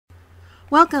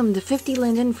Welcome to 50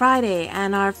 Linden Friday,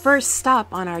 and our first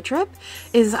stop on our trip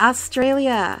is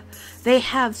Australia. They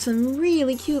have some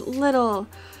really cute little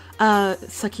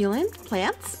succulent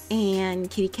plants and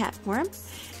kitty cat form,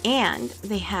 and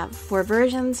they have 4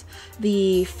 versions.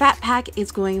 The fat pack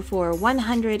is going for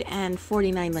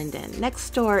 149 Linden.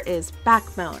 Next door is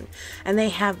Backbone, and they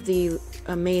have the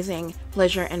amazing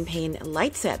Pleasure and Pain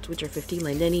light sets, which are 50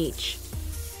 Linden each.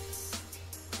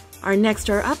 Our next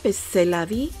door up is C'est La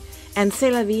Vie, and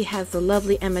C'est La Vie has the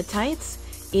lovely hematites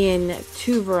in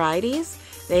 2 varieties.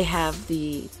 They have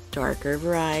the darker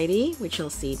variety, which you'll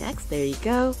see next, there you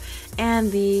go,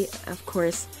 and the, of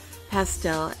course,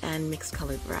 pastel and mixed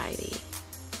colored variety,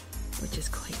 which is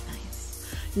quite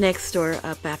nice. Next door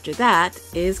up after that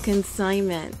is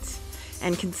Consignment,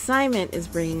 and Consignment is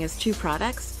bringing us 2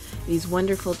 products, these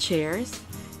wonderful chairs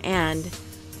and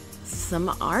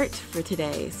some art for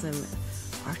today, some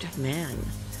art of man.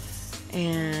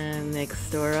 And next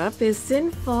door up is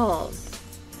Sinful.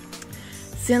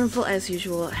 Sinful, as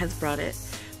usual, has brought it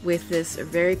with this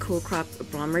very cool crop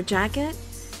bomber jacket.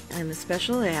 And the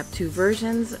special, they have 2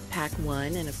 versions, pack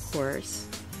 1 and of course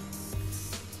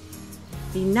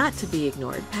the not to be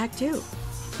ignored pack 2.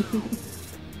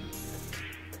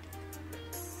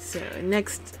 So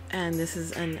next, and this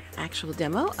is an actual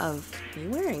demo of me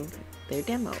wearing their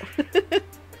demo.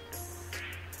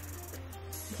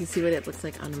 You can see what it looks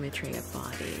like on a Maitreya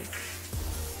body.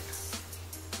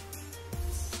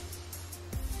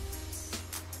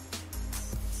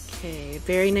 Okay,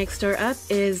 very next door up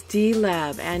is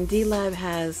D-Lab, and D-Lab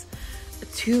has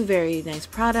 2 very nice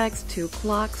products, 2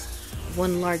 clocks,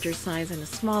 1 larger size and a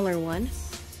smaller one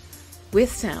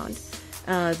with sound.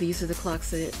 These are the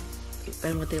clocks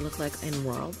and what they look like in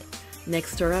world.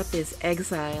 Next door up is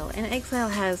Exile, and Exile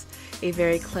has a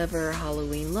very clever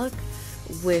Halloween look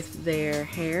with their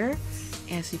hair.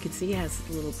 As you can see, it has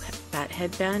a little bat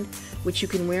headband, which you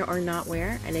can wear or not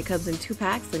wear, and it comes in 2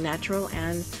 packs, the natural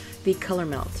and the color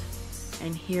melt.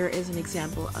 And here is an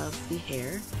example of the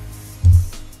hair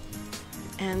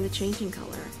and the changing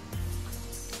color,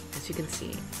 as you can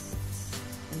see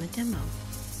in the demo.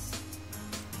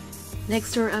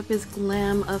 Next door up is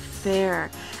Glam Affair,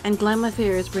 and Glam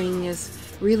Affair is bringing us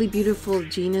really beautiful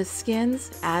genus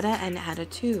skins, Ada and Ada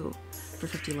 2 for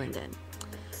 50 Linden.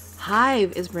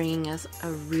 Hive is bringing us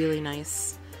a really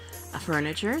nice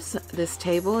furniture, so this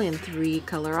table in 3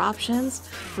 color options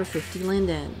for 50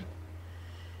 Linden.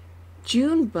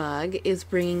 Junebug is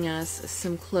bringing us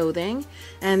some clothing,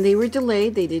 and they were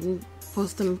delayed, they didn't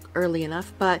post them early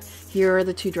enough, but here are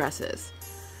the 2 dresses.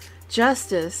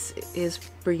 Justice is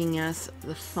bringing us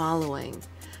the following.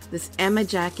 This Emma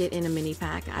jacket in a mini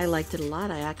pack, I liked it a lot,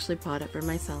 I actually bought it for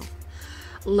myself.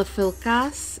 La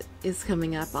Filcas is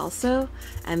coming up also,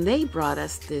 and they brought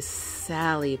us this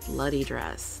Sally bloody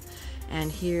dress.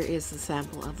 And here is the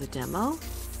sample of the demo. You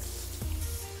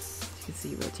can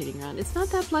see rotating around. It's not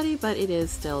that bloody, but it is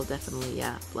still definitely,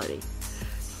 yeah, bloody.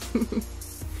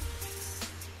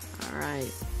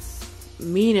 Alright.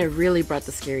 Mina really brought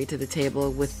the scary to the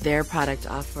table with their product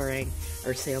offering,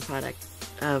 or sale product,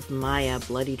 of Maya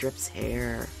Bloody Drips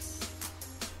hair.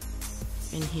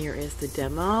 And here is the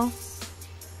demo.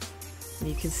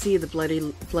 You can see the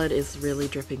blood is really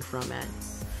dripping from it.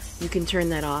 You can turn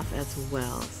that off as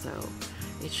well, so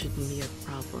it shouldn't be a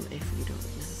problem if you don't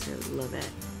necessarily love it.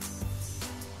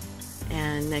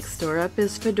 And next door up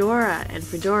is Fedora, and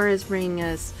Fedora is bringing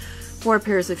us 4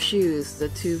 pairs of shoes, the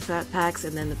 2 fat packs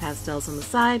and then the pastels on the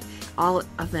side. All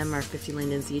of them are 50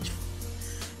 Lindens each.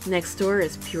 Next door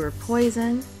is Pure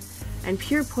Poison, and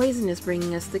Pure Poison is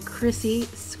bringing us the Chrissy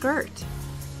skirt.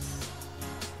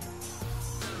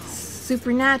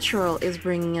 Supernatural is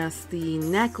bringing us the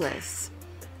necklace.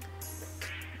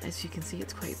 As you can see,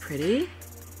 it's quite pretty.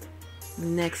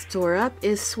 Next door up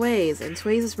is Sways, and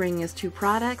Sways is bringing us 2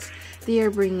 products. They are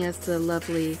bringing us the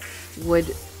lovely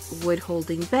wood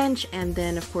holding bench, and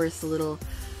then of course the little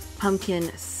pumpkin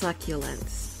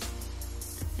succulents.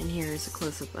 And here's a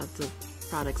close-up of the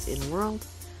products in world.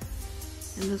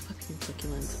 And those pumpkin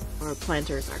succulents or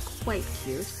planters are quite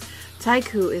cute.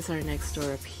 Taiku is our next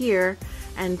door up here,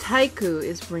 and Taiku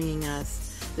is bringing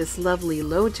us this lovely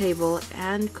low table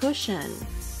and cushion.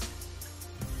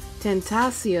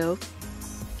 Tentasio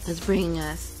is bringing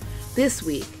us this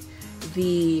week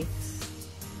the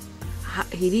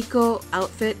Hiriko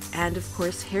outfit and of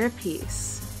course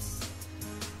hairpiece.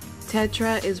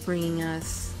 Tetra is bringing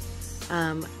us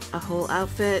a whole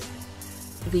outfit,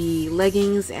 the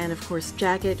leggings and of course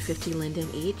jacket, 50 Linden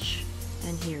each.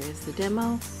 And here is the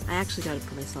demo. I actually got it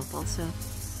for myself also.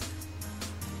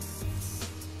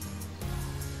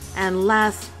 And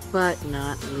last but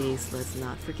not least, let's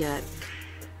not forget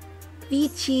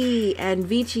Vici. And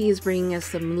Vici is bringing us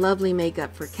some lovely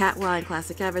makeup for Catwa and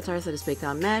classic avatars that is baked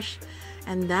on mesh.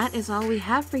 And that is all we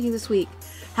have for you this week.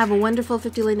 Have a wonderful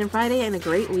 50 Linden Friday and a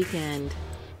great weekend.